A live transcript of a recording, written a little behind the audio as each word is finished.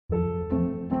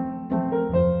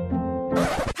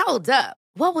Hold up.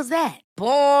 What was that?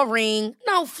 Boring.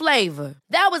 No flavor.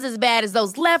 That was as bad as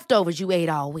those leftovers you ate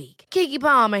all week. Keke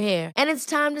Palmer here, and it's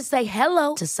time to say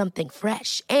hello to something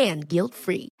fresh and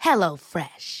guilt-free. Hello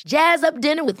Fresh. Jazz up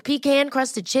dinner with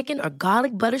pecan-crusted chicken or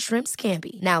garlic butter shrimp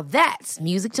scampi. Now that's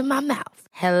music to my mouth.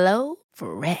 Hello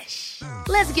Fresh.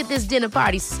 Let's get this dinner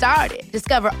party started.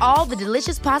 Discover all the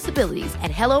delicious possibilities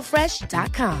at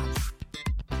hellofresh.com.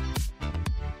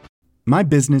 My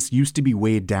business used to be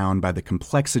weighed down by the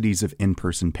complexities of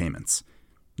in-person payments.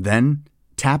 Then,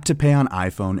 Tap to Pay on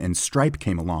iPhone and Stripe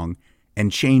came along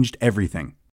and changed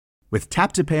everything. With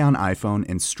Tap to Pay on iPhone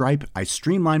and Stripe, I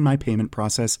streamlined my payment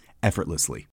process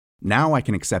effortlessly. Now I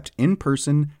can accept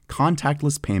in-person,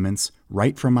 contactless payments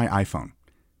right from my iPhone.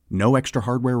 No extra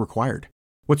hardware required.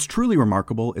 What's truly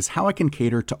remarkable is how I can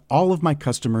cater to all of my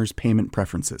customers' payment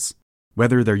preferences.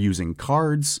 Whether they're using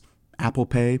cards, Apple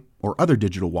Pay, or other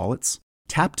digital wallets,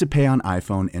 Tap to Pay on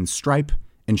iPhone and Stripe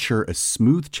ensure a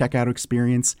smooth checkout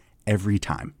experience every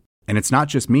time. And it's not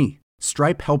just me.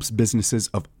 Stripe helps businesses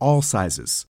of all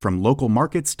sizes, from local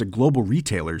markets to global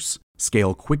retailers,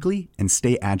 scale quickly and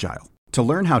stay agile. To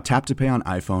learn how Tap to Pay on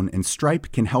iPhone and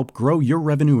Stripe can help grow your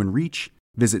revenue and reach,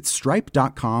 visit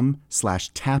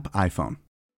stripe.com/tapiphone.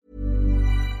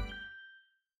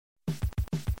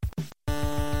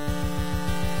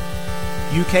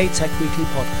 UK Tech Weekly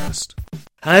Podcast.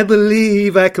 I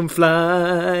believe I can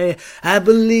fly. I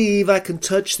believe I can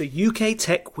touch. The UK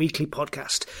Tech Weekly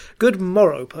Podcast. Good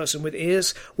morrow, person with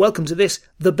ears. Welcome to this,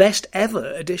 the best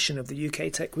ever edition of the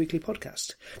UK Tech Weekly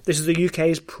Podcast. This is the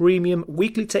UK's premium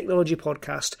weekly technology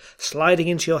podcast, sliding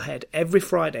into your head every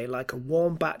Friday like a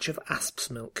warm batch of asp's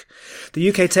milk. The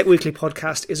UK Tech Weekly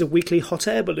Podcast is a weekly hot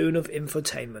air balloon of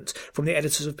infotainment from the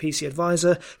editors of PC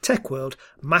Advisor, TechWorld,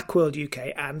 Macworld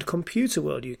UK and Computer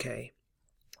World UK.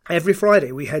 Every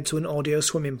Friday we head to an audio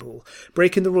swimming pool,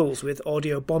 breaking the rules with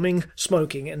audio bombing,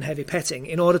 smoking and heavy petting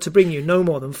in order to bring you no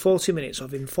more than 40 minutes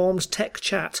of informed tech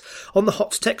chat on the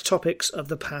hot tech topics of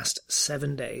the past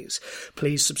 7 days.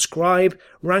 Please subscribe,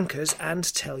 rank us and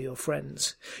tell your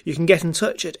friends. You can get in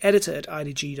touch at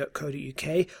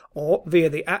editor@idg.co.uk or via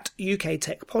the @UK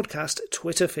Tech Podcast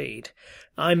Twitter feed.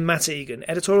 I'm Matt Egan,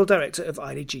 Editorial Director of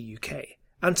IDG UK.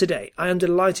 And today, I am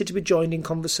delighted to be joined in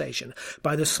conversation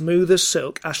by the smooth as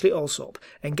silk Ashley Alsop,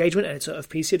 Engagement Editor of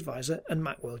PC Advisor and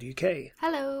Macworld UK.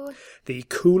 Hello. The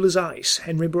cool as ice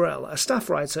Henry Burrell, a staff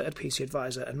writer at PC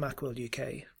Advisor and Macworld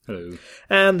UK. Hello.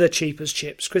 And the cheap as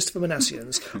chips Christopher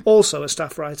Manassians, also a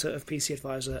staff writer of PC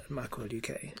Advisor and Macworld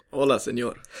UK. Hola,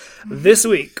 señor. This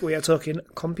week, we are talking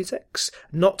Computex,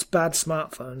 not bad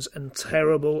smartphones, and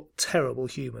terrible, terrible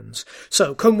humans.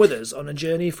 So come with us on a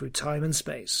journey through time and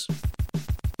space.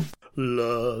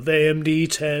 Love AMD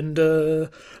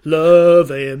tender, love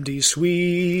AMD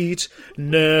sweet,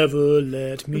 never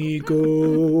let me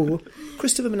go.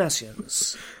 Christopher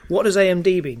Manassians, what has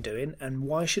AMD been doing and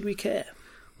why should we care?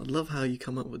 I love how you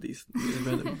come up with these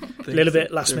random things. A little bit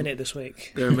last minute this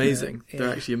week. They're amazing. Yeah.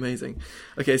 They're actually amazing.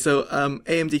 Okay, so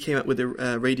AMD came out with the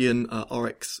Radeon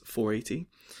RX 480.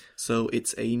 So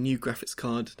it's a new graphics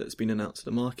card that's been announced to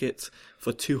the market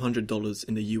for $200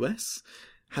 in the US.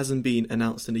 Hasn't been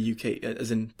announced in the UK, as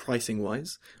in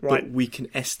pricing-wise, right. But we can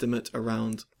estimate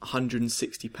around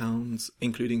 £160,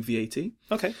 including VAT.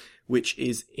 Okay. Which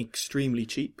is extremely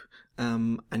cheap.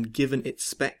 And given its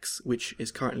specs, which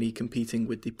is currently competing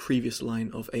with the previous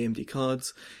line of AMD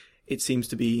cards, it seems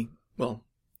to be, well,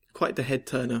 quite the head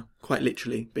turner, quite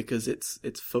literally, because it's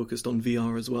focused on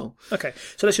VR as well. Okay,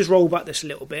 so let's just roll back this a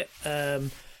little bit.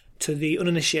 To the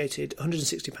uninitiated,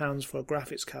 £160 for a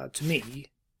graphics card, to me,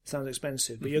 sounds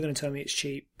expensive, but you're going to tell me it's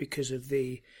cheap because of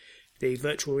the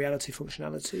virtual reality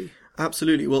functionality?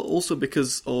 Absolutely. Well, also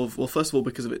because of, first of all,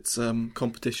 because of its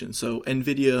competition. So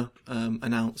NVIDIA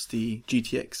announced the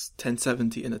GTX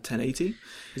 1070 and a 1080.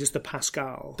 Is this the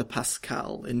Pascal? The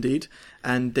Pascal, indeed.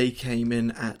 And they came in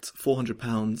at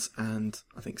 £400 and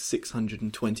I think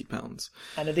 £620.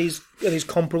 And are these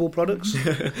comparable products?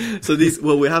 So these,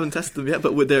 well, we haven't tested them yet,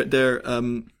 but they're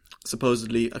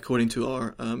supposedly, according to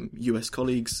our US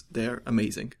colleagues, they're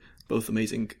amazing. Both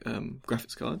amazing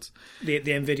graphics cards. The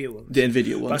NVIDIA ones? The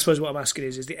NVIDIA ones. But I suppose what I'm asking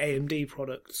is the AMD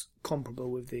products comparable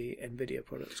with the NVIDIA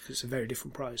products? Because it's a very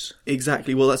different price.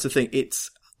 Exactly. Well, that's the thing.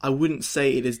 I wouldn't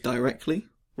say it is directly.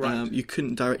 Right. You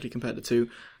couldn't directly compare the two.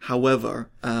 However,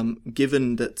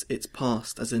 given that it's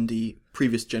past, as in the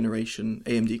previous generation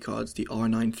AMD cards, the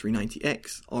R9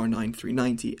 390X, R9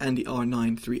 390, and the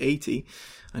R9 380,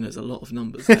 and there's a lot of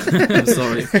numbers there. I'm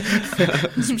sorry.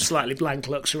 Some slightly blank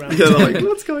looks around. Yeah, they're like,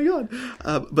 what's going on?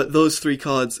 But those three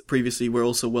cards previously were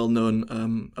also well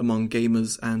known among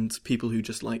gamers and people who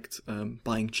just liked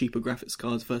buying cheaper graphics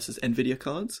cards versus NVIDIA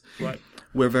cards. Right.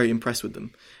 We're very impressed with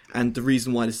them. And the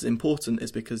reason why this is important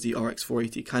is because the RX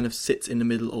 480 kind of sits in the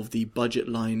middle of the budget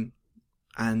line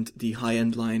and the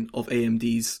high-end line of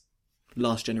AMD's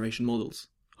last generation models.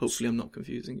 Hopefully I'm not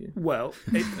confusing you. Well,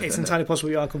 it's entirely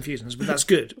possible you are confusing us, but that's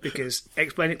good, because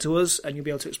explain it to us and you'll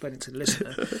be able to explain it to the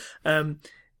listener.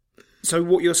 So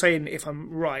what you're saying, if I'm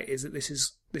right, is that this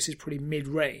is pretty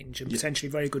mid-range and potentially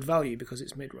very good value because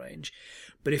it's mid-range.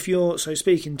 But if you're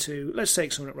speaking to, let's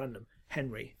take someone at random,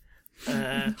 Henry.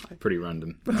 Pretty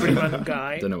random. Pretty random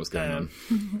guy. Don't know what's going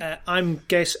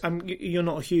on. You're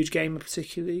not a huge gamer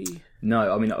particularly.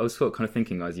 No, I mean, I was kind of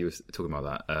thinking as you were talking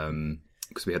about that,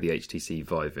 because we had the HTC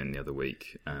Vive in the other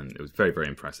week, and it was very, very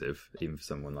impressive, even for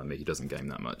someone like me who doesn't game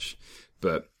that much.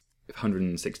 But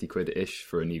 160 quid-ish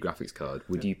for a new graphics card,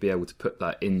 would you be able to put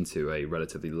that into a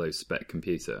relatively low-spec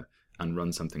computer and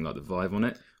run something like the Vive on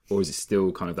it? Or is it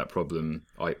still kind of that problem,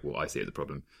 I see it as a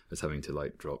problem, as having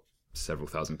to drop several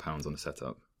 £1,000s on a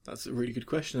setup? That's a really good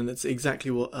question, and that's exactly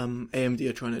what AMD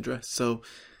are trying to address. So,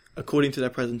 according to their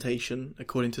presentation,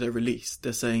 according to their release,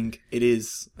 they're saying it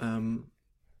is,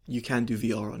 you can do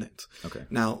VR on it. Okay.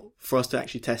 Now, for us to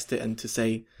actually test it and to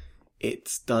say it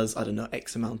does, I don't know,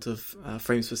 X amount of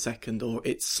frames per second, or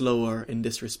it's slower in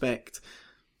this respect,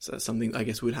 so that's something I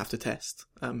guess we'd have to test.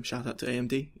 Shout out to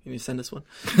AMD, you need to send us one.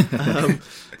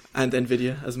 And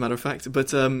NVIDIA, as a matter of fact.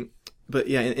 But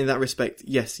yeah, in that respect,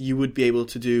 yes, you would be able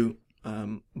to do a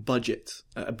budget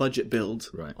build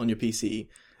on your PC,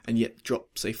 and yet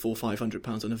drop, say,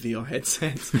 £400-500 on a VR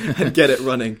headset and get it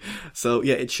running. So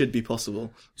yeah, it should be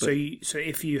possible. But So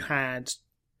if you had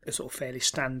a sort of fairly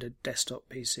standard desktop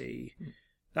PC,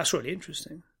 that's really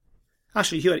interesting.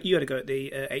 Actually, you had a go at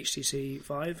the HTC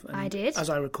Vive. And I did. As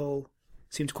I recall,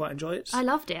 seemed to quite enjoy it. I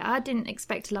loved it. I didn't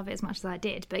expect to love it as much as I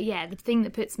did. But yeah, the thing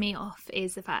that puts me off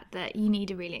is the fact that you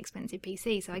need a really expensive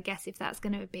PC. So I guess if that's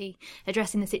going to be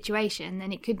addressing the situation,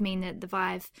 then it could mean that the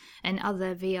Vive and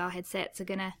other VR headsets are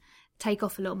going to take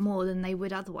off a lot more than they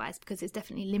would otherwise, because it's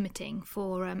definitely limiting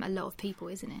for a lot of people,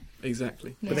 isn't it?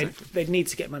 Exactly. But they'd need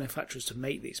to get manufacturers to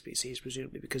make these PCs,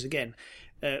 presumably, because again,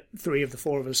 3 of the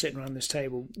 4 of us sitting around this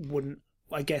table wouldn't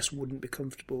be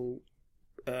comfortable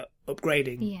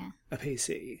upgrading a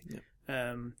PC,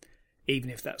 even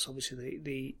if that's obviously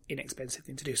the inexpensive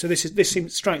thing to do. So this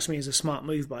strikes me as a smart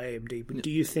move by AMD. But do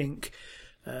you think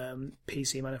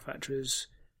PC manufacturers,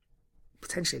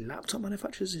 potentially laptop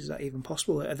manufacturers, is that even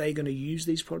possible? Are they going to use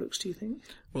these products, do you think?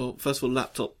 Well, first of all,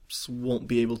 laptops won't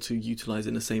be able to utilize it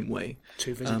in the same way.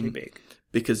 Too physically big.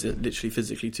 Because it's literally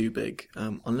physically too big.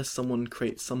 Unless someone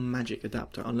creates some magic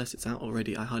adapter, unless it's out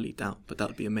already, I highly doubt, but that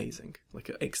would be amazing. Like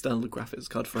an external graphics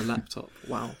card for a laptop.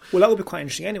 Wow. Well, that would be quite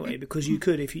interesting anyway, because you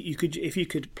could, if you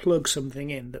could plug something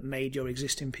in that made your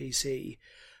existing PC,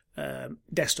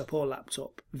 desktop or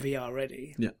laptop, VR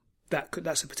ready. Yeah.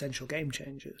 That's a potential game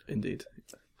changer. Indeed.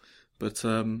 But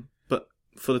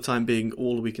for the time being,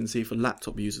 all we can see for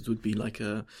laptop users would be like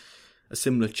a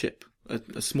similar chip,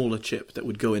 a smaller chip that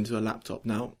would go into a laptop.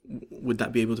 Now, would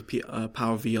that be able to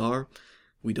power VR?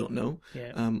 We don't know.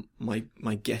 Yeah.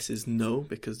 My guess is no,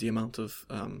 because the amount of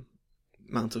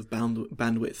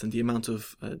bandwidth and the amount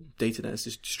of data that is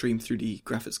just streamed through the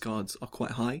graphics cards are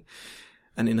quite high,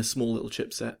 and in a small little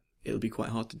chipset, it'll be quite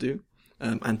hard to do.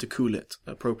 And to cool it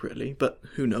appropriately, but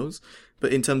who knows?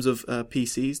 But in terms of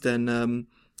PCs, then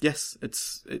yes,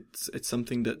 it's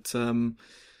something that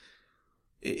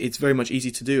it's very much easy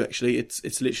to do. Actually,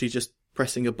 it's literally just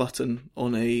pressing a button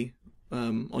on within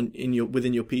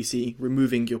your PC,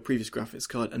 removing your previous graphics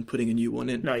card and putting a new one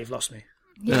in. No, you've lost me.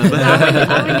 Yeah,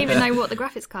 I wouldn't even know what the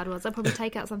graphics card was. I'd probably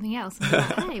take out something else and be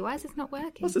like, hey, why is this not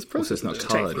working? What's this process? It's not a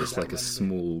card, it's like a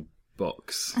small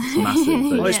box. It's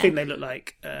massive. I always think they look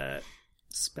like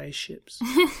spaceships.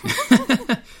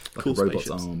 Cool robot's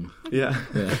spaceships. arm. Yeah.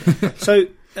 So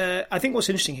I think what's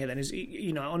interesting here then is,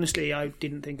 honestly, I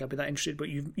didn't think I'd be that interested, but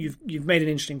you've made an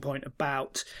interesting point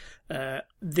about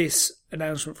this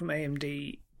announcement from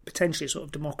AMD potentially sort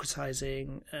of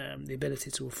democratizing the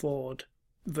ability to afford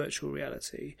virtual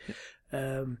reality.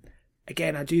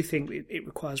 Again, I do think it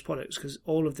requires products, because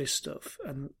all of this stuff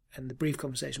and the brief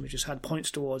conversation we just had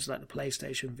points towards like the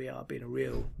PlayStation VR being a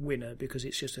real winner, because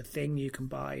it's just a thing you can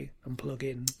buy and plug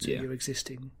in to your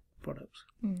existing products.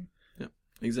 Yeah,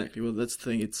 exactly. Well, that's the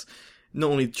thing. not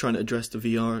only trying to address the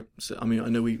VR. So, I mean, I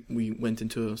know we went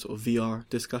into a sort of VR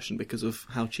discussion because of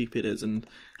how cheap it is and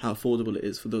how affordable it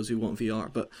is for those who want VR.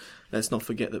 But let's not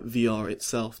forget that VR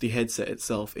itself, the headset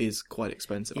itself, is quite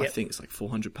expensive. Yep. I think it's like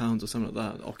 £400 or something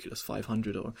like that. Oculus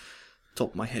 500, or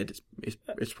top of my head,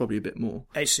 it's probably a bit more.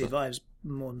 HTC Vive's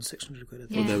more than 600 quid. I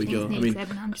think. Well, there we go. I mean,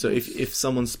 700. so if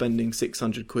someone's spending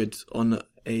 600 quid on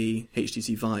a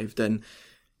HTC Vive, then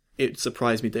it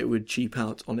surprised me that it would cheap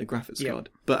out on a graphics card.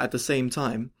 But at the same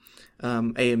time,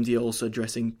 AMD are also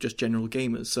addressing just general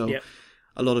gamers. So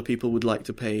a lot of people would like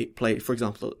to play, for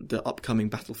example, the upcoming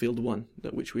Battlefield 1,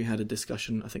 which we had a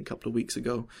discussion, I think, a couple of weeks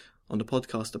ago on the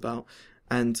podcast about.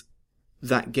 And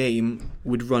that game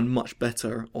would run much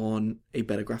better on a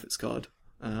better graphics card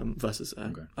versus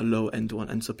a low-end one.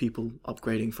 And so people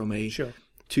upgrading from a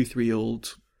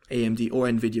 2-3-year-old AMD or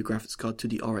NVIDIA graphics card to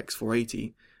the RX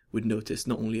 480 would notice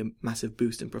not only a massive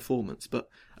boost in performance, but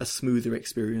a smoother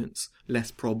experience, less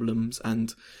problems,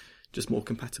 and just more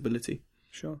compatibility.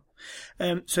 Sure.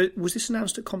 So was this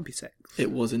announced at Computex? It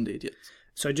was indeed, yes.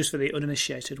 So just for the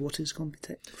uninitiated, what is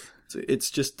Computex? So it's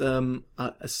just,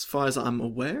 as far as I'm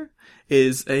aware,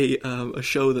 is a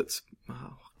show that's...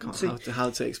 how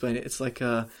to explain it. It's like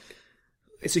a...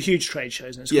 It's a huge trade show,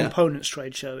 isn't it? It's a components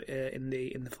trade show in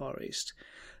the Far East.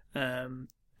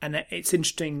 And it's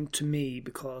interesting to me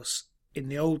because in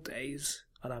the old days,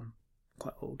 and I'm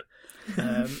quite old,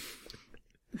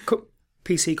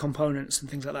 PC components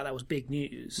and things like that was big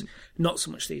news. Not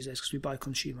so much these days because we buy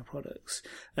consumer products.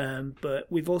 But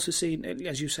we've also seen,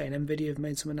 as you say, NVIDIA have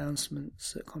made some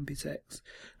announcements at Computex.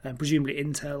 Presumably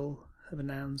Intel have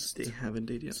announced They have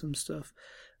indeed, some stuff.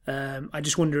 I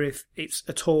just wonder if it's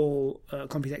at all,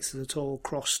 Computex has at all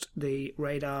crossed the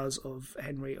radars of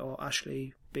Henry or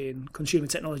Ashley being consumer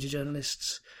technology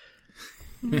journalists.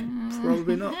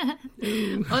 Probably not.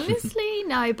 Honestly,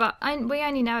 no, but we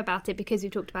only know about it because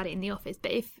we've talked about it in the office.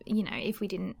 But if we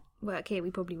didn't work here,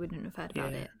 we probably wouldn't have heard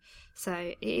about it. So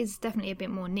it is definitely a bit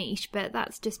more niche, but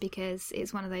that's just because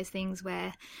it's one of those things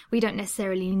where we don't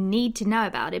necessarily need to know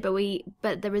about it,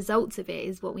 but the results of it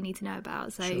is what we need to know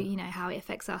about. So, how it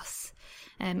affects us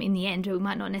in the end, we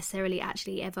might not necessarily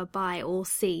actually ever buy or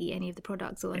see any of the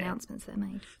products or announcements that are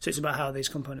made. So it's about how these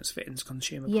components fit into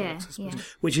consumer products, I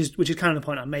suppose. Which is kind of the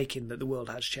point I'm making, that the world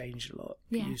has changed a lot.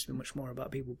 It used to be much more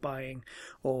about people buying,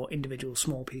 or individual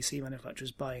small PC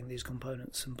manufacturers buying these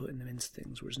components and putting them into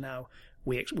things, whereas now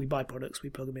we buy products, we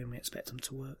plug them in, we expect them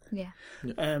to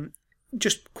work.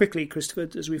 Just quickly, Christopher,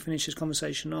 as we finish this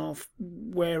conversation off,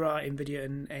 where are NVIDIA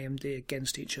and AMD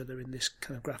against each other in this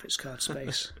kind of graphics card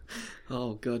space?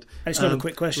 Oh, God. And it's not a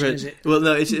quick question, is it? Well,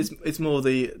 no, it's more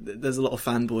there's a lot of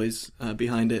fanboys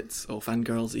behind it, or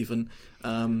fangirls even.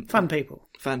 Fan people.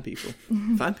 Fan people?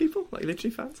 Like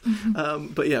literally fans?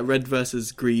 But yeah, red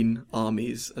versus green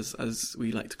armies, as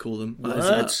we like to call them.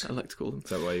 What? I like to call them.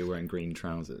 Is that why you're wearing green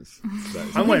trousers?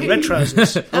 I'm wearing red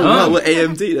trousers. Well,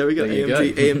 AMD, there we go. There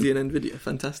you AMD and NVIDIA,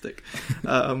 fantastic.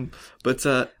 But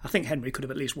I think Henry could have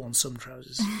at least worn some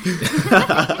trousers.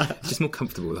 It's just more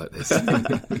comfortable like this.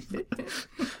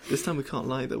 This time we can't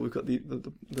lie that we've got the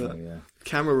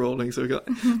camera rolling, so we got.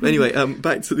 But anyway,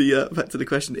 back to the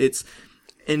question. It's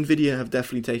NVIDIA have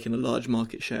definitely taken a large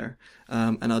market share,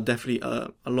 and are definitely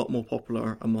a lot more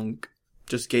popular among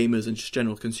just gamers and just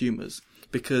general consumers,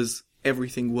 because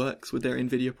everything works with their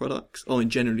NVIDIA products. Or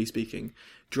generally speaking,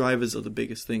 drivers are the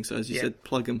biggest thing. So as you said,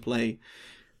 plug and play.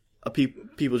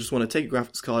 People just want to take a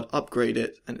graphics card, upgrade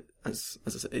it, and as I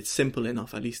said, it's simple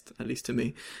enough, at least to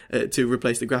me, to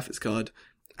replace the graphics card.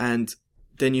 And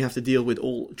then you have to deal with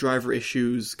all driver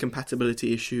issues,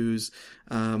 compatibility issues,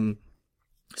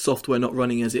 software not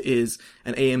running as it is.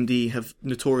 And AMD have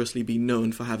notoriously been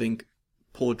known for having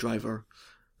poor driver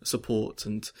support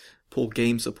and poor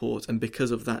game support. And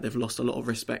because of that, they've lost a lot of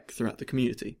respect throughout the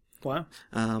community. Wow.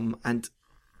 And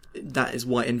that is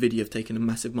why NVIDIA have taken a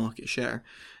massive market share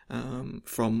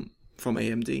from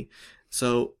AMD.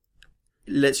 So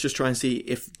let's just try and see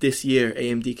if this year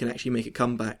AMD can actually make a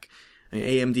comeback. I mean,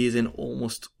 AMD is in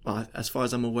almost, as far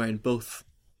as I'm aware, in both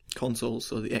consoles,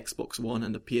 so the Xbox One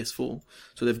and the PS4.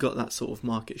 So they've got that sort of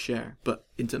market share. But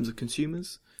in terms of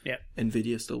consumers,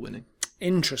 NVIDIA is still winning.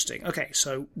 Interesting. Okay,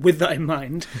 so with that in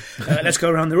mind, let's go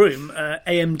around the room.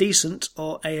 AM decent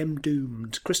or AM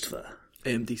doomed? Christopher?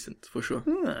 AM decent, for sure.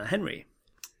 Henry?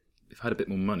 If I had a bit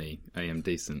more money, AM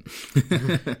decent.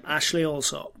 Ashley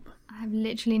Allsop? I have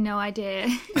literally no idea.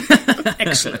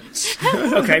 Excellent.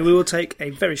 Okay, we will take a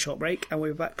very short break and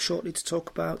we'll be back shortly to talk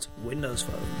about Windows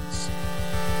phones.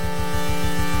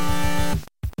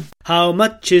 How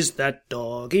much is that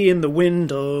doggy in the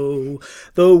window?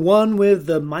 The one with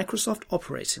the Microsoft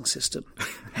operating system.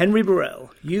 Henry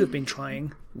Burrell, you have been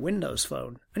trying Windows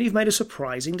Phone, and you've made a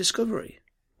surprising discovery.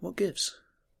 What gives?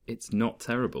 It's not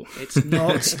terrible. It's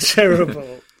not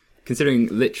terrible. Considering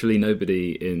literally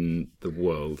nobody in the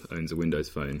world owns a Windows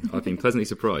Phone, I've been pleasantly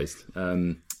surprised.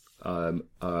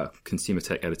 Our consumer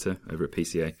tech editor over at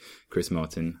PCA, Chris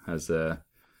Martin, has a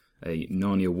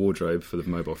Narnia wardrobe full of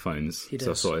mobile phones. He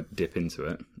does. So I thought I'd dip into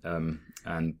it.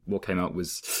 And what came out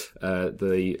was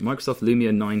the Microsoft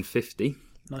Lumia 950,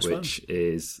 Nice which phone.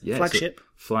 is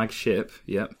flagship.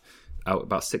 Yep, out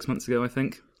about 6 months ago, I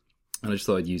think. And I just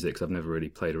thought I'd use it because I've never really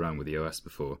played around with the OS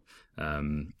before.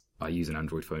 I use an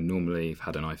Android phone normally. I've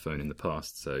had an iPhone in the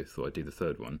past, so I thought I'd do the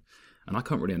third one. And I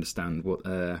can't really understand what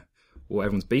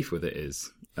everyone's beef with it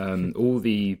is. All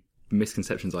the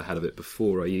misconceptions I had of it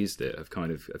before I used it have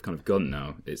kind of gone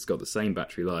now. It's got the same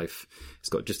battery life. It's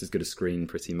got just as good a screen,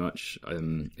 pretty much.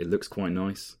 It looks quite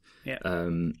nice. Yeah.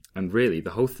 And really, the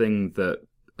whole thing that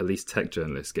at least tech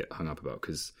journalists get hung up about,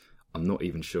 because I'm not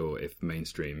even sure if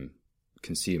mainstream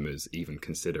consumers even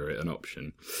consider it an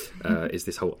option, is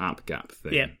this whole app gap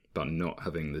thing. Yeah. About not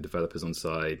having the developers on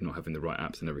side, not having the right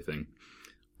apps and everything.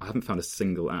 I haven't found a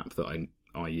single app that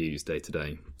I use day to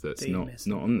day that's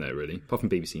not on there really, apart from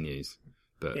BBC News.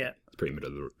 But Yeah. it's pretty middle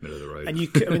of the road.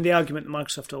 And the argument that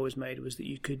Microsoft always made was that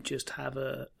you could just have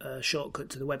a shortcut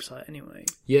to the website anyway.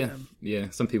 Yeah.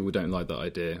 Some people don't like that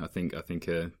idea. I think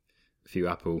a few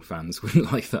Apple fans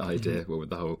wouldn't like that idea. Well, with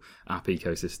the whole app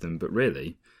ecosystem, but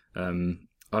really, I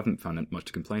haven't found much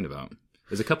to complain about.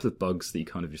 There's a couple of bugs that you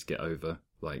kind of just get over,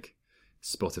 like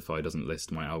Spotify doesn't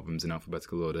list my albums in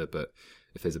alphabetical order, but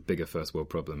if there's a bigger first world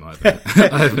problem, I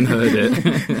haven't heard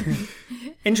it.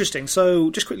 Interesting. So,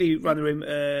 just quickly round the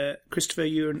room, Christopher,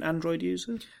 you're an Android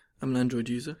user? I'm an Android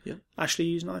user, yeah. Ashley,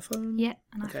 you use an iPhone? Yeah,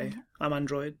 an Okay. iPhone, yeah. I'm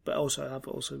Android, but I've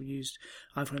also used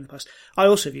iPhone in the past. I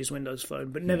also have used Windows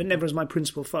Phone, but never as my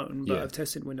principal phone, but Yeah. I've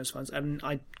tested Windows phones, and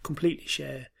I completely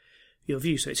share your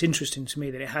view. So it's interesting to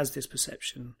me that it has this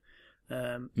perception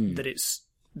that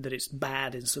it's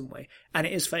bad in some way, and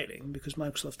it is failing because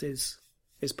Microsoft is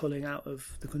pulling out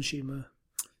of the consumer.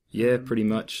 Yeah, pretty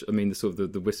much. I mean,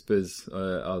 the whispers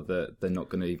are that they're not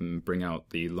going to even bring out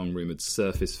the long-rumoured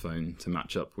Surface phone to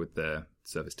match up with their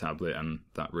Surface tablet and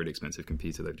that really expensive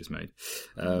computer they've just made.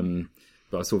 But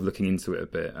I was sort of looking into it a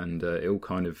bit, and it all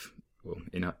kind of,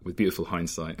 with beautiful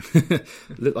hindsight,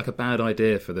 looked like a bad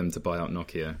idea for them to buy out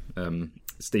Nokia.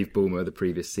 Steve Ballmer, the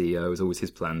previous CEO, was always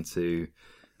his plan to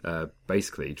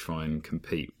basically try and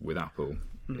compete with Apple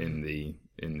in the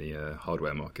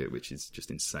hardware market, which is just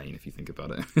insane if you think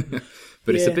about it.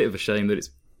 But it's a bit of a shame that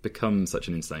it's become such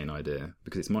an insane idea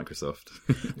because it's Microsoft.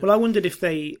 Well, I wondered if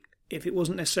it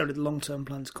wasn't necessarily the long-term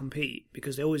plan to compete,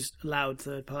 because they always allowed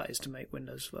third parties to make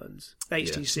Windows phones.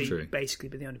 HTC basically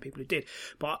been the only people who did.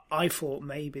 But I thought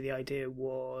maybe the idea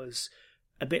was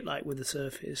a bit like with the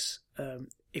Surface.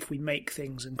 If we make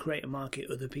things and create a market,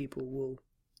 other people will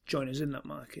join us in that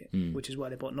market, which is why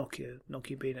they bought Nokia.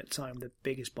 Nokia being at the time the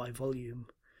biggest by volume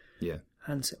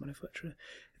handset manufacturer.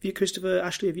 Christopher,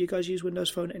 Ashley, have you guys used Windows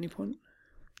Phone at any point?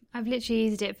 I've literally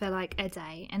used it for like a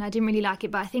day and I didn't really like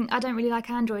it, but I think I don't really like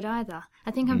Android either.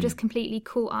 I think I'm just completely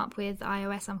caught up with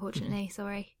iOS, unfortunately.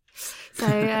 Sorry. So,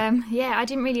 I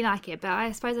didn't really like it, but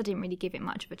I suppose I didn't really give it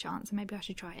much of a chance, and maybe I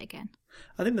should try it again.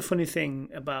 I think the funny thing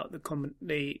about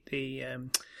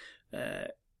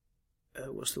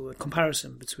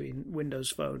comparison between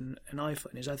Windows Phone and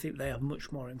iPhone is I think they have much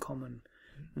more in common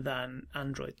than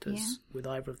Android does with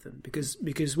either of them,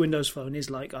 because Windows Phone is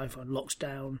like iPhone, locked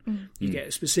down. You get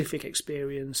a specific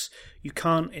experience. You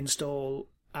can't install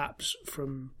apps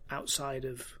from outside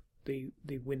of the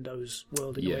Windows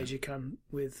world in the ways you can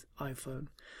with iPhone.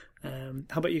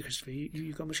 How about you, Christopher?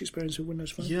 You got much experience with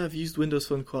Windows Phone? Yeah, I've used Windows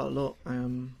Phone quite a lot.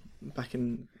 Back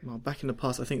in the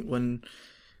past, I think when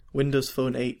Windows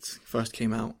Phone 8 first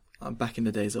came out, back in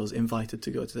the days, I was invited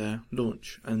to go to their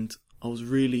launch, and I was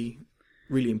really,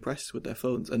 really impressed with their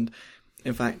phones. And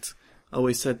in fact, I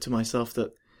always said to myself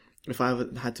that if I ever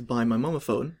had to buy my mum a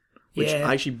phone, which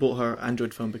I actually bought her an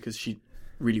Android phone because she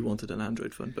really wanted an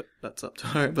Android phone, but that's up to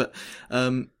her. But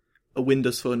a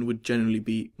Windows phone would generally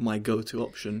be my go-to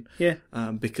option,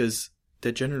 because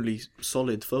they're generally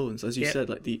solid phones. As you said,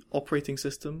 like the operating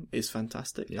system is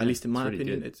fantastic. At least in my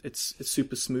opinion, it's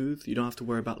super smooth. You don't have to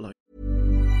worry about like.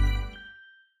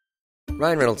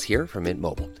 Ryan Reynolds here from Mint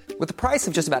Mobile. With the price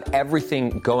of just about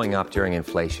everything going up during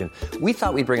inflation, we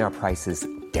thought we'd bring our prices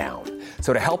down.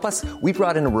 So to help us, we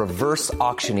brought in a reverse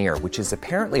auctioneer, which is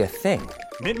apparently a thing.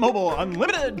 Mint Mobile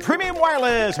Unlimited Premium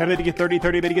Wireless. How to get 30,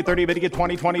 30, bit to get 30, bit to get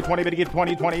 20, 20, 20, bit to get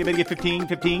 20, 20, bit to get 15,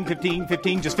 15, 15,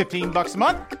 15, just $15 a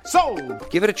month? Sold!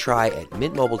 Give it a try at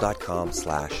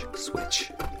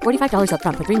mintmobile.com/switch. $45 up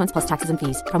front for 3 months plus taxes and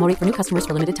fees. Promo rate for new customers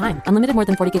for limited time. Unlimited more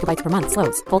than 40 gigabytes per month.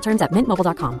 Slows full terms at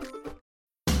mintmobile.com.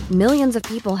 Millions of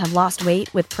people have lost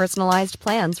weight with personalized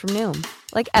plans from Noom.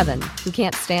 Like Evan, who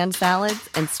can't stand salads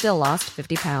and still lost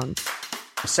 50 pounds.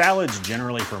 Salads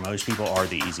generally for most people are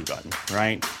the easy button,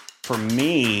 right? For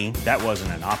me, that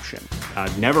wasn't an option.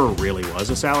 I never really was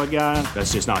a salad guy.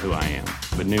 That's just not who I am.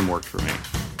 But Noom worked for me.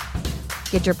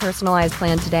 Get your personalized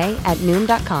plan today at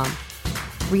Noom.com.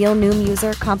 Real Noom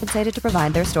user compensated to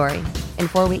provide their story. In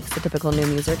 4 weeks, the typical Noom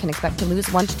user can expect to lose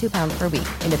 1 to 2 pounds per week.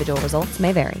 Individual results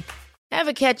may vary.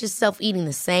 Ever catch yourself eating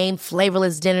the same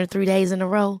flavorless dinner 3 days in a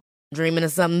row? Dreaming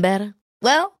of something better?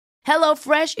 Well,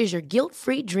 HelloFresh is your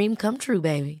guilt-free dream come true,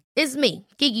 baby. It's me,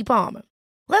 Keke Palmer.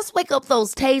 Let's wake up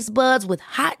those taste buds with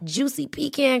hot, juicy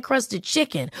pecan-crusted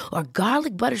chicken or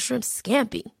garlic butter shrimp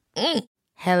scampi.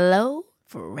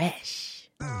 HelloFresh.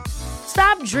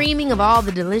 Stop dreaming of all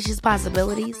the delicious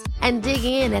possibilities and dig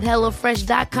in at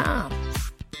HelloFresh.com.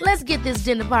 Let's get this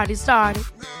dinner party started.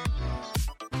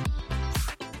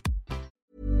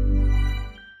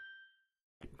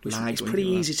 Which Lag it's when pretty you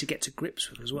do that. easy to get to grips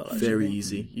with as well. Very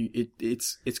actually. easy.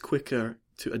 It's quicker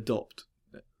to adopt.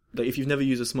 Like if you've never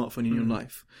used a smartphone in your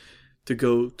life, to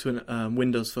go to a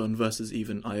Windows phone versus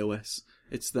even iOS,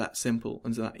 it's that simple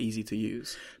and that easy to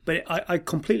use. But I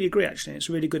completely agree, actually. It's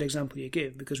a really good example you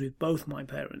give, because with both my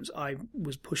parents, I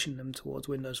was pushing them towards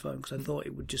Windows Phone because I thought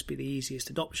it would just be the easiest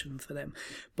adoption for them.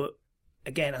 But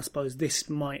again, I suppose this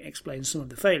might explain some of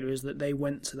the failures, that they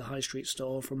went to the high street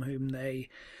store from whom they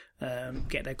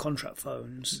get their contract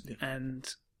phones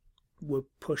and were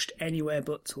pushed anywhere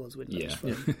but towards Windows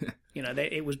Phone. You know,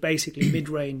 it was basically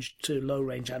mid-range to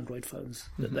low-range Android phones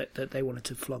that they wanted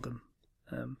to flog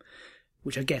them,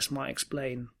 which I guess might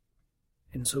explain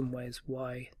in some ways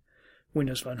why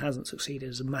Windows Phone hasn't succeeded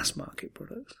as a mass-market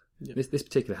product. Yeah. This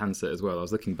particular handset as well, I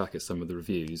was looking back at some of the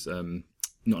reviews,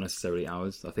 not necessarily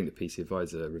ours. I think the PC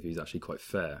Advisor review is actually quite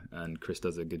fair, and Chris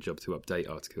does a good job to update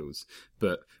articles.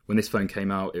 But when this phone came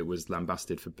out, it was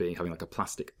lambasted for having like a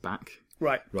plastic back,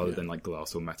 right, rather than like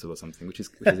glass or metal or something. Which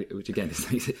again,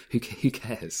 is who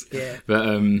cares? Yeah.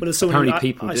 But as someone apparently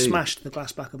people I do. smashed the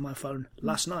glass back of my phone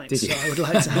last night, Did you? so I would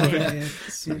like to have it.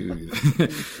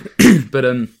 But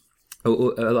I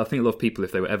think a lot of people,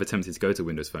 if they were ever tempted to go to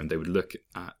Windows Phone, they would look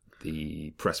at the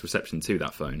press reception to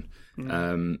that phone,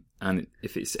 and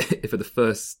if at the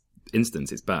first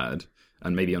instance it's bad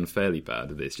and maybe unfairly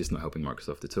bad, it's just not helping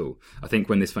Microsoft at all. I think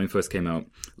when this phone first came out,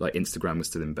 like Instagram was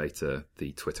still in beta,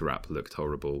 the Twitter app looked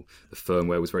horrible, the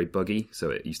firmware was very buggy,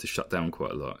 so it used to shut down quite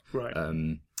a lot. Right.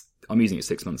 I'm using it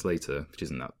 6 months later, which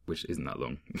isn't that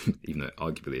long, even though it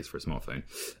arguably is for a smartphone.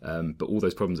 But all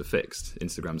those problems are fixed.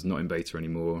 Instagram's not in beta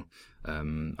anymore.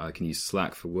 I can use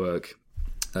Slack for work.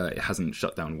 It hasn't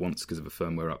shut down once because of a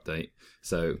firmware update.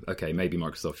 So, okay, maybe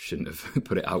Microsoft shouldn't have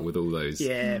put it out with all those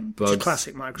bugs. It's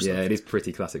classic Microsoft. Yeah, it is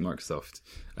pretty classic Microsoft.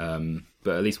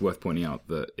 But at least worth pointing out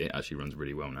that it actually runs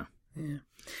really well now. Yeah.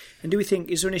 And do we think,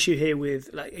 is there an issue here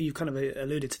with, like you kind of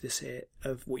alluded to this here,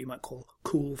 of what you might call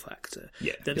cool factor?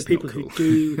 Yeah, that the it's people not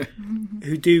cool.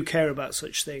 who do care about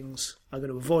such things are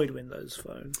going to avoid Windows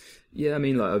Phone. Yeah, I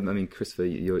mean, Christopher,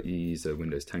 you use a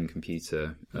Windows 10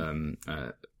 computer,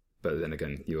 but then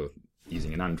again, you're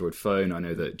using an Android phone. I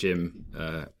know that Jim,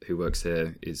 who works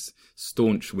here, is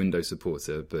staunch Windows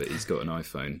supporter, but he's got an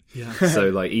iPhone. Yeah. So,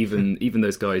 like, even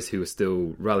those guys who are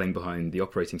still rallying behind the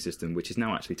operating system, which is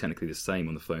now actually technically the same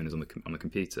on the phone as on the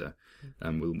computer,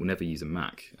 will never use a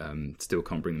Mac. Still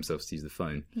can't bring themselves to use the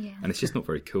phone, and it's just not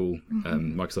very cool.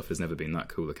 Microsoft has never been that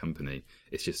cool a company.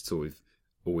 It's just sort of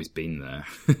always been there.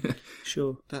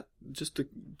 Sure. That just a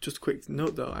quick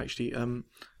note though, actually,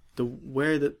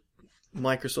 where the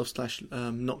Microsoft /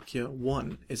 Nokia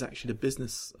won is actually the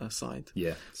business side.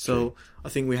 Yeah. So true. I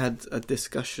think we had a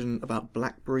discussion about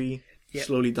BlackBerry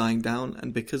slowly dying down,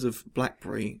 and because of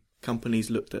BlackBerry, companies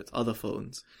looked at other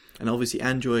phones, and obviously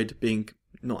Android being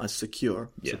not as secure,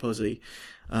 supposedly,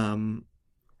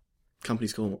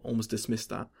 companies can almost dismiss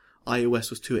that. iOS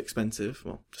was too expensive.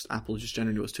 Well, just Apple just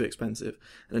generally was too expensive.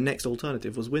 And the next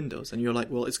alternative was Windows. And you're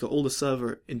like, well, it's got all the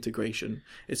server integration.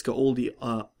 It's got all the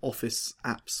Office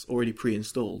apps already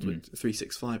pre-installed with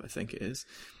 365, I think it is.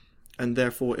 And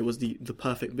therefore, it was the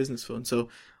perfect business phone. So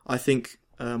I think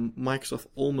Microsoft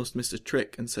almost missed a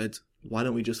trick and said, why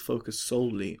don't we just focus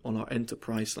solely on our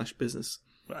enterprise / business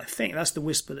I think that's the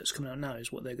whisper that's coming out now,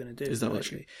 is what they're going to do. Is that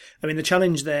actually? I mean, the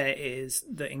challenge there is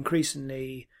that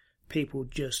increasingly people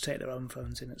just take their own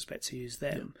phones in and expect to use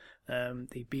them.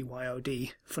 The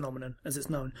BYOD phenomenon, as it's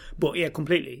known. But yeah,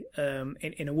 completely.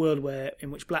 In a world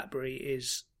in which BlackBerry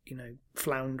is,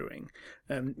 floundering,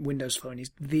 Windows Phone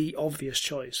is the obvious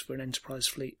choice for an enterprise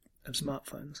fleet of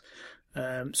smartphones.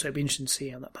 So it'd be interesting to see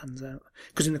how that pans out.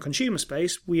 Because in the consumer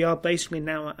space, we are basically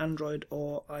now at Android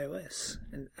or iOS.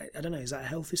 And I don't know, is that a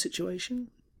healthy situation?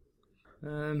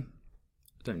 I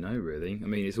don't know, really. I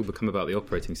mean, it's all become about the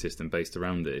operating system based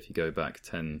around it. If you go back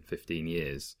 10, 15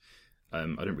 years, I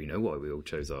don't really know why we all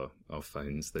chose our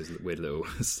phones, those weird little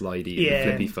slidey and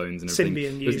flippy phones and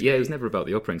everything. Symbian, it was never about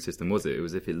the operating system, was it? It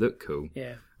was if it looked cool.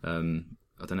 Yeah.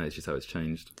 I don't know, it's just how it's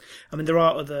changed. I mean, there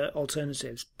are other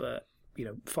alternatives, but,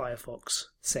 Firefox,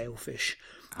 Sailfish,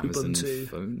 Amazon Ubuntu.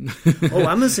 phone. Oh,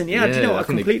 Amazon, yeah. Do you know what? I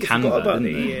completely Canva, forgot about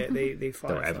didn't the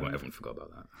Fire phone. Everyone forgot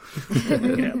about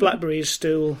that. BlackBerry is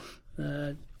still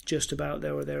just about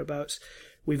there or thereabouts.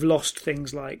 We've lost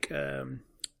things like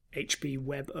HP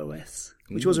Web OS,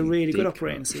 which was a really good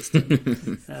operating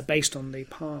system based on the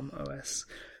Palm OS.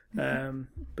 And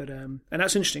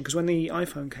that's interesting because when the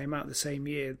iPhone came out the same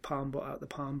year, Palm bought out the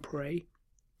Palm Pre.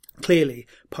 Clearly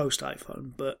post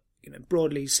iPhone, but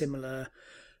broadly similar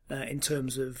in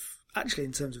terms of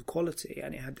quality.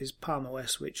 And it had this Palm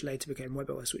OS, which later became Web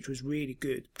OS, which was really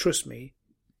good. Trust me,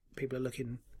 people are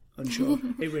looking unsure.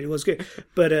 It really was good,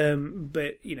 but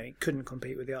it couldn't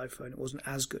compete with the iPhone. It wasn't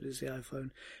as good as the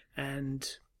iPhone, and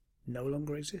no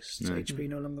longer exists. No. HP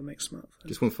no longer makes smartphones.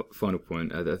 Just one final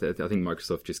point. I think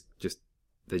Microsoft just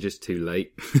they're just too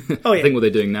late. Oh, yeah. I think what they're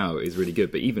doing now is really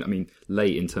good, but even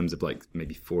late in terms of like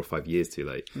maybe 4 or 5 years too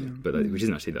late, but which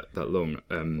isn't actually that long.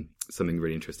 Something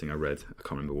really interesting I read. I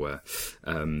can't remember where.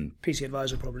 PC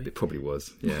Advisor probably. It probably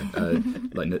was. Yeah,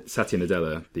 like Satya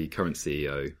Nadella, the current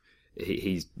CEO.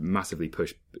 He's massively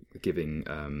pushed giving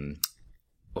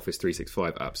Office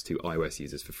 365 apps to iOS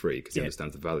users for free because he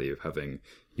understands the value of having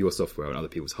your software on other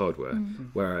people's hardware. Mm-hmm.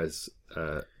 Whereas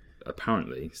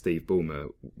apparently Steve Ballmer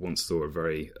once saw a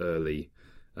very early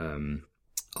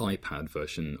iPad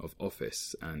version of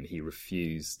Office and he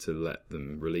refused to let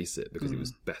them release it because it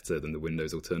was better than the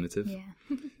Windows alternative. Yeah.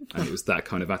 And it was that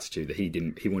kind of attitude that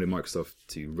he wanted Microsoft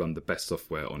to run the best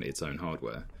software on its own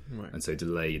hardware. Right. And so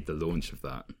delayed the launch of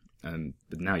that.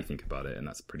 But now you think about it, and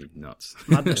that's pretty nuts.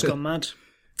 Madness gone mad.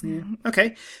 Yeah.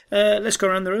 Okay, let's go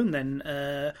around the room then.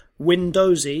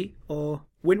 Windowsy or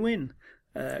win-win?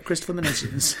 Christopher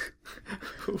Menezes.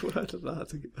 I don't know how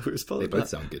to respond. They both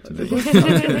sound good to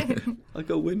me. I'll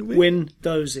go win-win.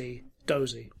 Win-dozy.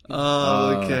 Dozy.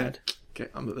 Oh, okay.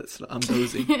 Okay, I'm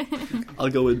dozy. I'll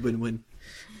go with win-win.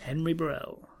 Henry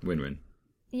Burrell. Win-win.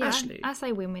 Yeah, Ashley. I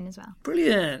say win-win as well.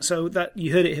 Brilliant. So that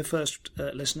you heard it here first,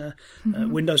 listener.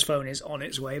 Windows Phone is on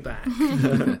its way back.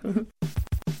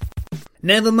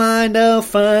 Never mind, I'll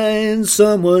find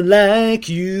someone like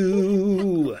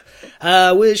you.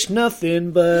 I wish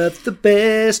nothing but the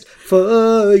best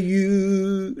for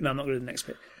you. No, I'm not going to do the next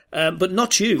bit. But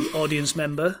not you, audience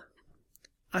member.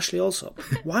 Ashley Alsop.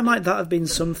 Why might that have been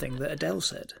something that Adele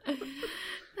said?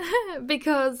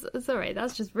 Because, sorry,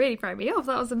 that's just really thrown me off.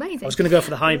 That was amazing. I was going to go for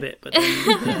the high bit, but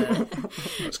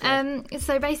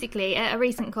so basically, at a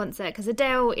recent concert, because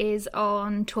Adele is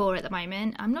on tour at the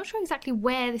moment, I'm not sure exactly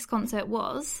where this concert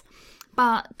was,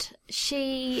 but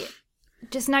she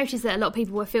just noticed that a lot of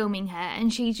people were filming her,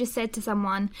 and she just said to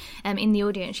someone in the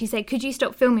audience, she said, could you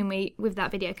stop filming me with that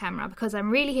video camera, because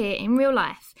I'm really here in real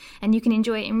life and you can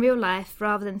enjoy it in real life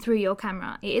rather than through your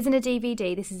camera. It isn't a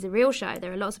DVD, this is a real show.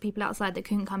 There are lots of people outside that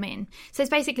couldn't come in. So it's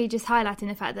basically just highlighting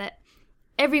the fact that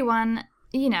everyone,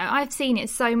 I've seen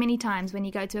it so many times when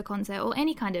you go to a concert or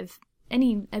any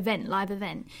event, live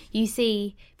event, you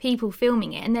see people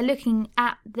filming it and they're looking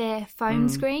at their phone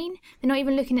screen. They're not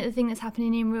even looking at the thing that's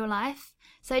happening in real life.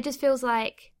 So it just feels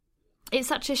like it's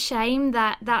such a shame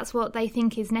that that's what they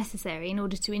think is necessary in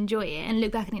order to enjoy it and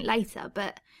look back at it later.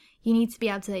 But you need to be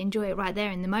able to enjoy it right there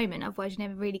in the moment. Otherwise, you're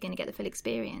never really going to get the full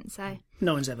experience. So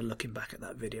no one's ever looking back at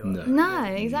that video. No,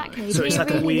 exactly. So it's like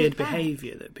a weird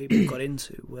behaviour that people got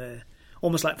into where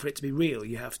almost like for it to be real,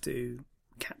 you have to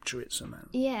capture it somehow.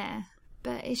 Yeah.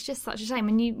 But it's just such a shame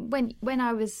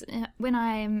when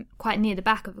I'm quite near the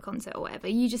back of a concert or whatever,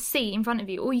 you just see in front of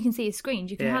you, all you can see is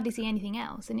screens. You can hardly see anything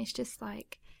else, and it's just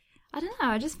like, I don't know.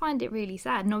 I just find it really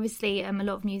sad. And obviously, a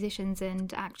lot of musicians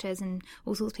and actors and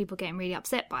all sorts of people getting really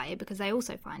upset by it because they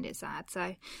also find it sad.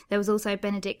 So there was also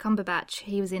Benedict Cumberbatch.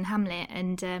 He was in Hamlet,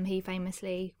 and he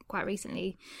famously, quite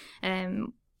recently,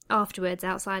 afterwards,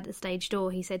 outside the stage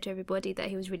door, he said to everybody that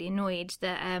he was really annoyed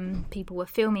that people were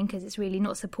filming because it's really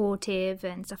not supportive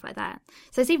and stuff like that.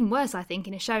 So it's even worse, I think,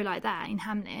 in a show like that, in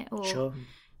Hamlet, or... Sure.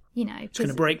 You know, it's going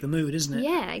to break the mood, isn't it?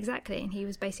 Yeah, exactly. And he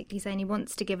was basically saying he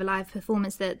wants to give a live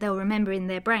performance that they'll remember in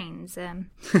their brains, and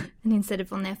instead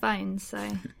of on their phones. So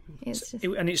it's just...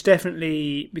 and it's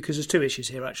definitely, because there's two issues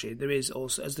here. Actually, there is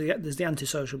also there's the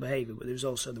antisocial behaviour, but there's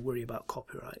also the worry about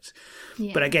copyright.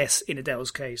 Yeah. But I guess in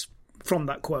Adele's case, from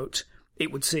that quote,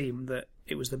 it would seem that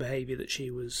it was the behaviour that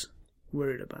she was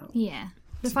worried about. Yeah.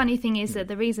 The funny thing is that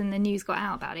the reason the news got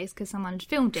out about it is because someone had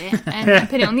filmed it and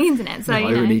put it on the internet. So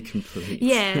irony complete.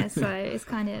 Yeah, so it's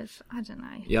kind of, I don't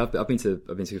know. Yeah, I've been to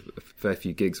a fair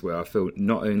few gigs where I feel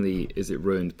not only is it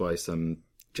ruined by some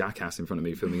jackass in front of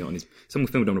me filming it on his...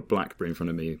 Someone filmed it on a BlackBerry in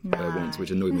front of me once, which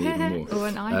annoyed me even more. Or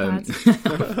an iPad.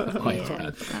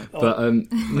 iPad.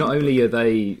 But not only are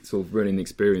they sort of ruining the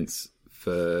experience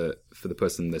for the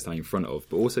person they're standing in front of,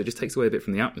 but also it just takes away a bit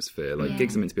from the atmosphere. Like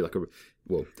gigs are meant to be like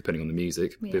depending on the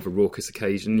music, a bit of a raucous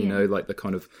occasion, you know, like the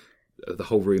kind of the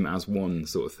whole room as one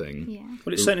sort of thing. Yeah.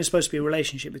 Well, it's certainly supposed to be a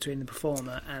relationship between the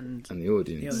performer and the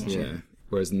audience. Yeah.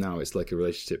 Whereas now it's like a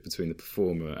relationship between the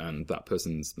performer and that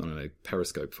person's, I don't know,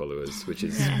 Periscope followers, which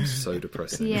is so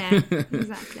depressing. Yeah,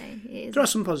 exactly. It is. There are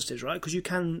some positives, right? Because you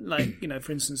can, like, you know,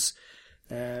 for instance,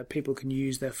 people can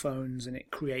use their phones and it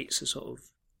creates a sort of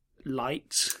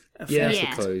light effect. Yeah,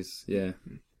 I suppose. Yeah.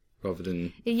 Rather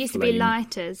than it used to be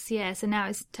lighters, so now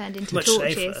it's turned into much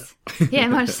torches. Safer.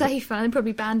 Much safer. They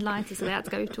probably banned lighters, so they had to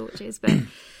go with torches. But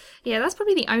yeah, that's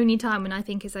probably the only time when I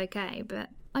think it's okay. But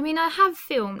I mean, I have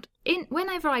filmed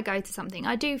whenever I go to something,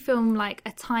 I do film like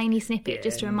a tiny snippet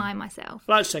just to remind myself.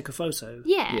 I like to take a photo.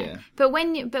 Yeah. But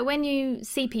when you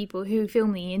see people who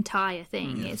film the entire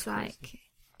thing, it's like.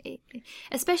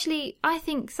 Especially, I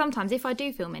think sometimes if I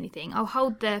do film anything, I'll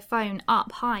hold the phone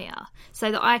up higher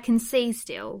so that I can see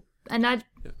still. And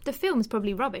the film's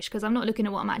probably rubbish because I'm not looking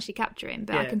at what I'm actually capturing,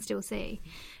 but I can still see.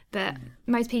 But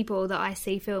most people that I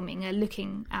see filming are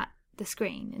looking at the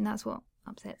screen, and that's what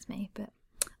upsets me. But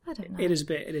I don't know. It is a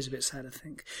bit sad, I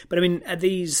think. But I mean, are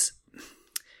these?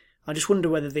 I just wonder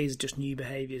whether these are just new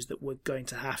behaviours that we're going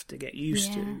to have to get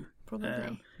used to.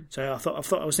 Probably. So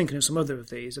I was thinking of some other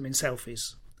of these. I mean,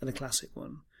 selfies are the classic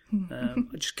one.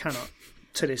 I just cannot,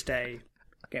 to this day,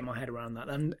 get my head around that.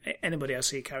 And anybody I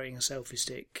see carrying a selfie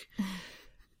stick,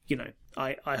 you know,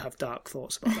 I have dark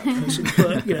thoughts about that person.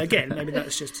 But, you know, again, maybe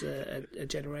that's just a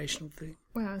generational thing.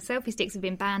 Well, selfie sticks have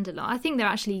been banned a lot. I think they're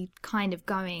actually kind of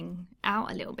going out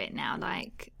a little bit now.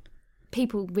 Like,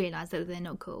 people realise that they're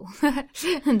not cool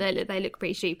and they look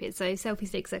pretty stupid. So selfie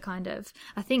sticks are kind of...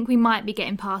 I think we might be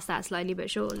getting past that slowly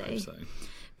but surely. So.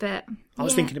 But I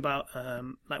was thinking about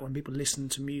like when people listen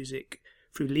to music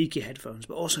through leaky headphones,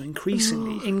 but also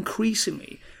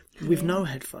increasingly with no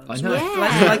headphones. I know.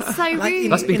 Yeah, so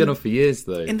rude. That's been going on for years,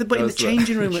 though. In the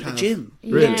changing room at the gym.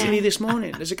 Really? To me this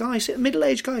morning, there's a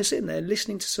middle-aged guy sitting there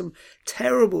listening to some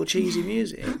terrible, cheesy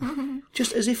music,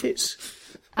 just as if it's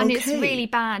And okay. it's really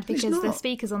bad because the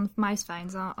speakers on most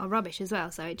phones are rubbish as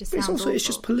well, so it just sounds awful. It's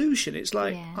just pollution. It's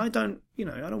like, I don't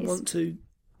want to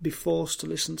be forced to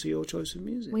listen to your choice of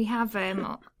music. We have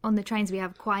on the trains we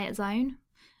have quiet zone,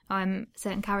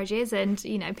 certain carriages, and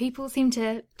you know people seem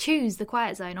to choose the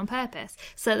quiet zone on purpose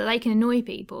so that they can annoy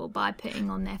people by putting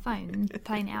on their phone and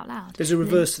playing it out loud. There's a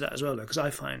reverse to that as well, though, because I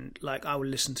find like I will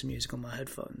listen to music on my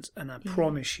headphones, and I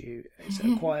promise you it's at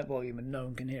a quiet volume and no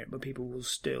one can hear it, but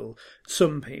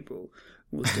some people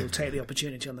will still take the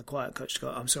opportunity on the quiet coach to go,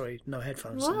 I'm sorry, no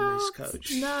headphones on this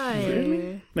coach. No.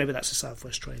 Really? Maybe that's a South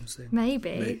West Trains thing.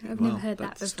 Maybe. I've never heard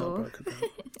that before.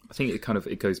 I think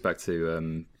it goes back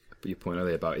to your point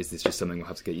earlier about, is this just something we'll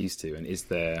have to get used to, and is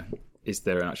there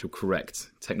an actual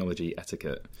correct technology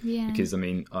etiquette? Yeah. Because, I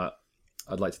mean, I'd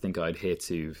like to think I adhere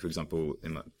to, for example,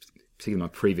 particularly my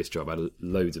previous job, I had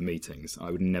loads of meetings.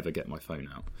 I would never get my phone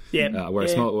out. Yeah. I wear a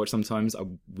smartwatch sometimes. I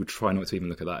would try not to even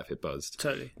look at that if it buzzed.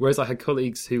 Totally. Whereas I had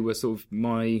colleagues who were sort of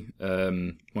my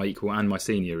equal and my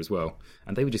senior as well,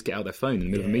 and they would just get out their phone in the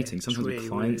middle of a meeting. Sometimes really with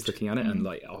clients rude. looking at it and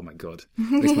like, oh my god.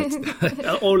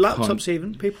 Or laptops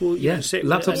even. People sit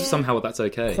laptops somehow that's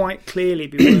okay. Quite clearly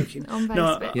be working. On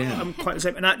Facebook. I'm quite the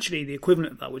same. And actually the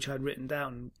equivalent of that, which I had written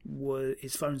down, was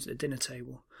his phones at the dinner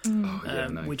table.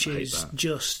 Which is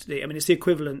just it's the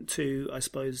equivalent to, I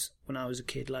suppose, when I was a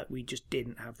kid, like we just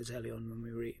didn't have the telly on when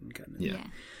we were eating, kind of.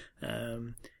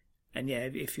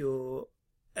 If you're,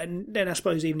 and then I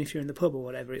suppose even if you're in the pub or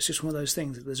whatever, it's just one of those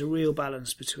things that there's a real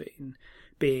balance between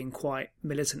being quite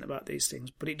militant about these things,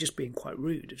 but it just being quite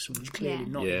rude if someone's clearly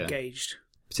not engaged.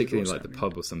 Particularly in like the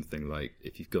pub or something, like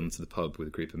if you've gone to the pub with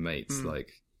a group of mates,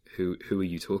 like who are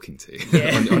you talking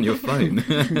to on your phone?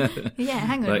 Yeah,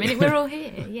 hang on a minute, we're all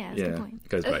here. Yeah, that's the point. It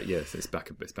goes back. Yes, it's back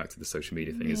to the social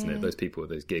media thing, isn't it? Those people,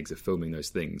 those gigs, are filming those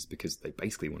things because they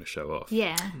basically want to show off.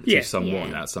 To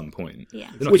someone at some point.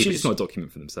 Yeah, it's not a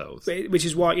document for themselves. Which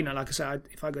is why, like I said,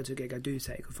 if I go to a gig, I do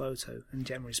take a photo, and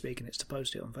generally speaking, it's to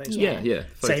post it on Facebook. Yeah.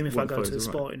 Same if I go to a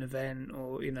sporting event,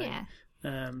 or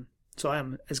so I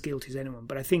am as guilty as anyone.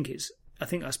 But I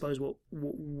suppose what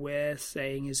we're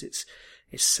saying is it's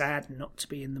sad not to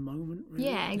be in the moment. Really.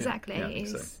 Yeah, exactly.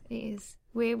 It is.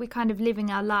 We're kind of living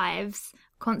our lives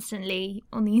constantly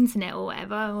on the internet or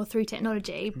whatever, or through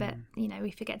technology, but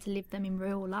we forget to live them in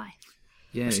real life.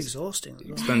 Yeah, it's exhausting. It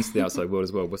expands to the outside world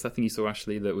as well. What's that thing you saw,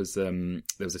 Ashley? That was there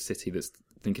was a city that's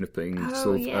thinking of putting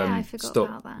I forgot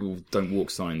about that. Don't walk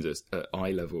signs at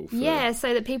eye level.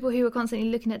 So that people who are constantly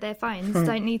looking at their phones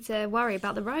don't need to worry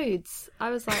about the roads. I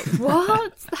was like,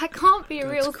 what? That can't be a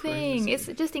real thing. It's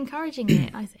just encouraging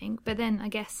it, I think. But then I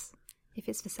guess if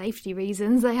it's for safety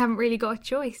reasons, they haven't really got a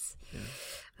choice. Yeah.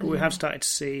 But we have started to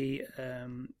see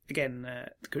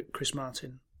Chris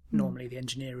Martin, normally the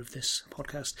engineer of this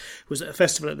podcast, was at a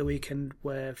festival at the weekend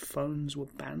where phones were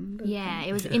banned. Yeah,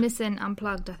 it was Innocent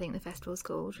Unplugged, I think the festival's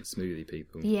called. Smoothie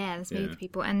People. Yeah, the Smoothie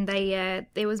People. And there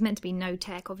was meant to be no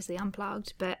tech, obviously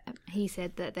unplugged, but he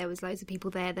said that there was loads of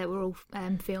people there that were all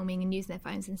filming and using their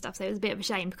phones and stuff. So it was a bit of a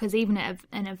shame, because even at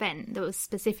an event that was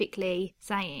specifically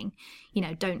saying,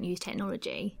 don't use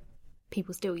technology,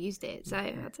 people still used it. So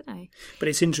I don't know. But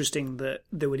it's interesting that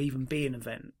there would even be an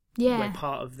event where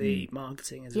part of the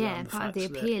marketing is around the part fact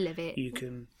of the appeal of it. You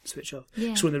can switch off.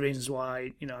 Yeah. It's one of the reasons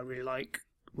why I really like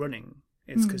running.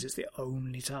 It's because it's the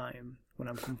only time when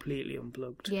I'm completely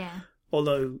unplugged. Yeah.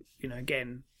 Although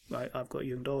again, I've got a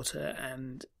young daughter,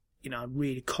 and I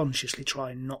really consciously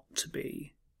try not to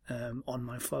be on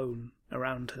my phone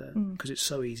around her, because it's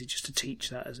so easy just to teach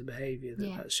that as a behaviour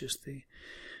that's just the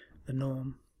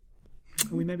norm.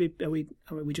 Are we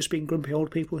just being grumpy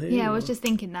old people here? Yeah, I was just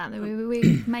thinking that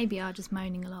we maybe are just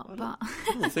moaning a lot, but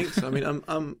I don't think so. I mean,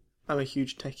 I'm a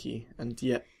huge techie, and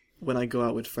yet when I go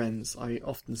out with friends, I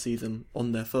often see them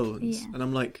on their phones, and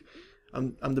I'm like,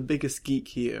 I'm the biggest geek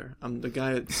here. I'm the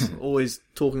guy that's always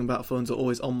talking about phones, or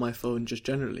always on my phone, just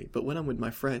generally. But when I'm with my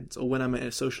friends, or when I'm at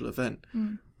a social event,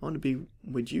 I want to be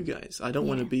with you guys. I don't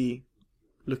want to be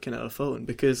looking at a phone,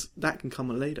 because that can come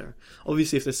later.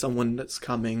 Obviously, if there's someone that's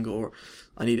coming, or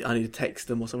I need to text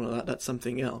them or something like that, that's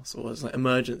something else, or it's like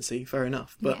emergency, fair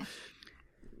enough. But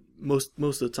most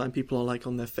of the time, people are like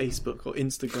on their Facebook or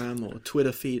Instagram or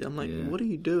Twitter feed. I'm like, what are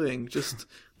you doing? Just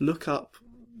look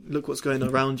what's going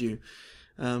around you.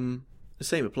 The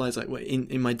same applies like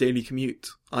in my daily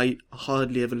commute. I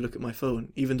hardly ever look at my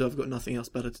phone, even though I've got nothing else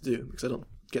better to do, because I don't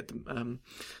get a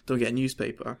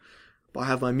newspaper. But I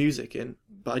have my music in,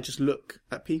 but I just look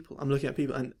at people. I'm looking at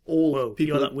people, and people...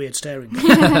 You're that weird staring.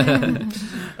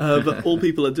 But all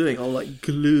people are doing are like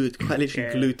glued, quite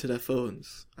literally glued to their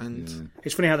phones. And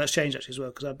it's funny how that's changed actually as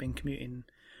well, because I've been commuting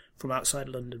from outside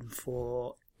London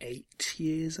for 8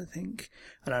 years, I think.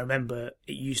 And I remember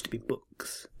it used to be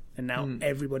books, and now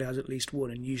everybody has at least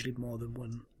one, and usually more than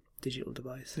one digital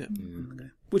device.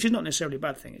 Which is not necessarily a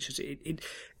bad thing. It's just it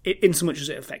in so much as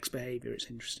it affects behaviour, it's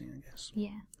interesting, I guess.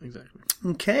 Yeah, exactly.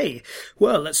 Okay,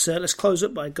 well let's close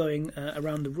up by going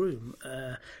around the room.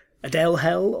 Adele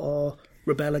Hell or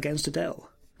Rebel Against Adele?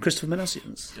 Christopher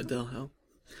Manassians. Adele Hell.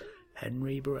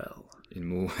 Henry Burrell. In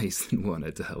more ways than one,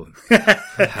 Adele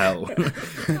Hell.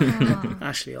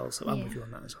 Ashley also. I'm with you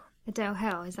on that as well. Adele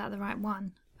Hell, is that the right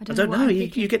one? I don't know.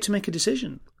 You get to make a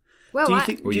decision. Well, do you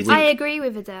think... I agree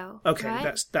with Adele. Okay,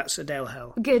 right? that's Adele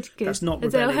Hell. Good. That's not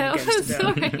Adele rebelling Hell. against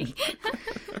Adele. Sorry.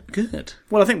 Good.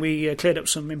 Well, I think we cleared up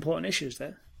some important issues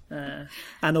there.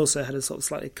 And also had a sort of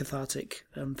slightly cathartic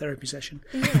therapy session.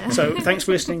 Yeah. So thanks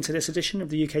for listening to this edition of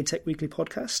the UK Tech Weekly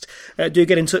podcast. Do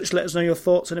get in touch, let us know your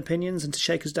thoughts and opinions, and to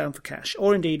shake us down for cash,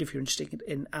 or indeed if you're interested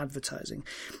in advertising.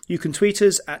 You can tweet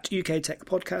us at UK Tech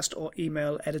Podcast or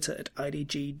email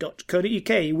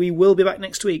editor@idg.co.uk. We will be back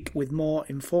next week with more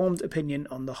informed opinion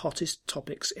on the hottest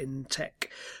topics in tech.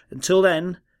 Until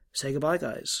then, say goodbye,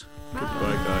 guys. Bye.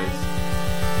 Goodbye, guys.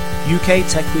 UK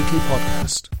Tech Weekly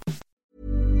podcast.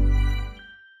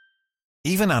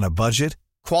 Even on a budget,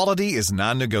 quality is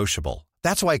non-negotiable.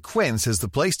 That's why Quince is the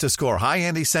place to score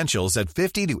high-end essentials at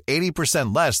 50 to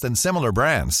 80% less than similar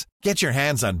brands. Get your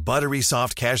hands on buttery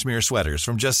soft cashmere sweaters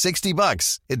from just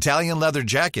 $60, Italian leather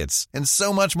jackets, and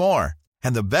so much more.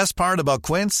 And the best part about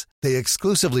Quince, they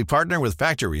exclusively partner with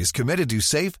factories committed to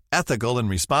safe, ethical, and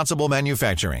responsible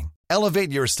manufacturing.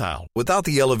 Elevate your style without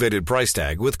the elevated price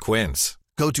tag with Quince.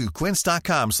 Go to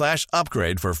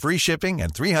quince.com/upgrade for free shipping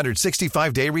and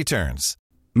 365-day returns.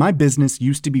 My business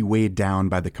used to be weighed down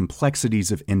by the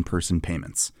complexities of in-person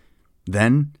payments.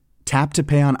 Then, Tap to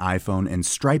Pay on iPhone and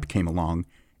Stripe came along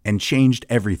and changed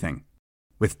everything.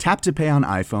 With Tap to Pay on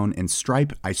iPhone and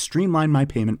Stripe, I streamlined my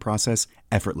payment process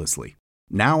effortlessly.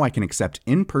 Now I can accept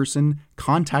in-person,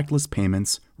 contactless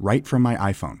payments right from my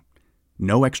iPhone.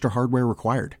 No extra hardware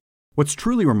required. What's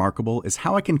truly remarkable is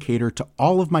how I can cater to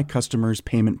all of my customers'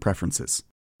 payment preferences.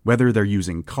 Whether they're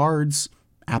using cards,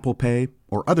 Apple Pay,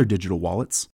 or other digital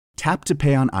wallets, Tap to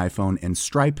Pay on iPhone and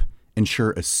Stripe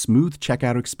ensure a smooth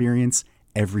checkout experience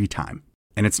every time.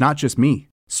 And it's not just me.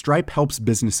 Stripe helps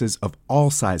businesses of all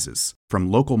sizes,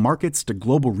 from local markets to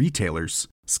global retailers,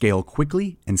 scale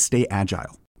quickly and stay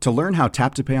agile. To learn how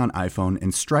Tap to Pay on iPhone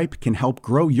and Stripe can help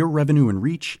grow your revenue and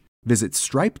reach, visit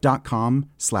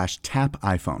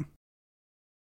stripe.com/tapiphone.